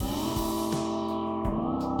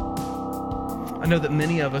I know that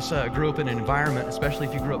many of us grew up in an environment, especially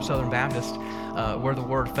if you grew up Southern Baptist, where the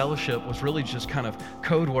word fellowship was really just kind of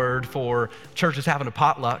code word for churches having a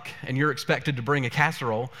potluck, and you're expected to bring a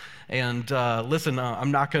casserole. And listen, I'm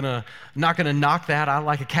not gonna knock that. I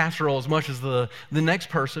like a casserole as much as the next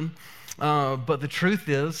person. But the truth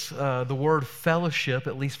is, the word fellowship,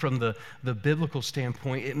 at least from the biblical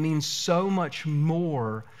standpoint, it means so much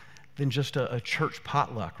more than just a church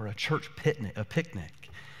potluck or a church picnic.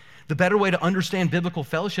 The better way to understand biblical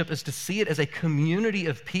fellowship is to see it as a community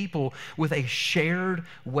of people with a shared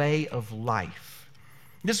way of life.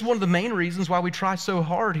 This is one of the main reasons why we try so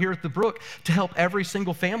hard here at the Brook to help every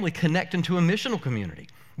single family connect into a missional community.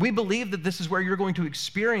 We believe that this is where you're going to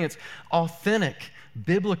experience authentic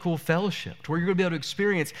biblical fellowship, where you're going to be able to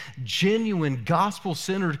experience genuine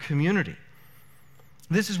gospel-centered community.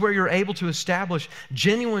 This is where you're able to establish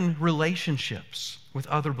genuine relationships with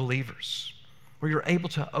other believers, where you're able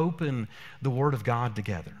to open the Word of God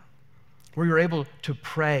together, where you're able to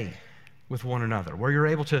pray with one another, where you're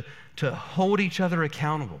able to hold each other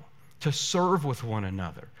accountable, to serve with one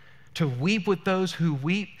another, to weep with those who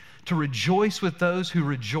weep, to rejoice with those who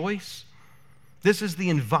rejoice. This is the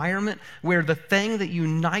environment where the thing that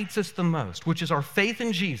unites us the most, which is our faith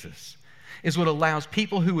in Jesus, is what allows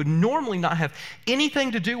people who would normally not have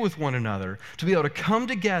anything to do with one another to be able to come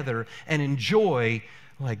together and enjoy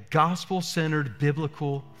like gospel-centered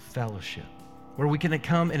biblical fellowship, where we can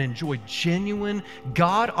come and enjoy genuine,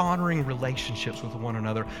 God-honoring relationships with one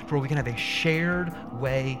another, where we can have a shared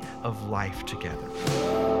way of life together.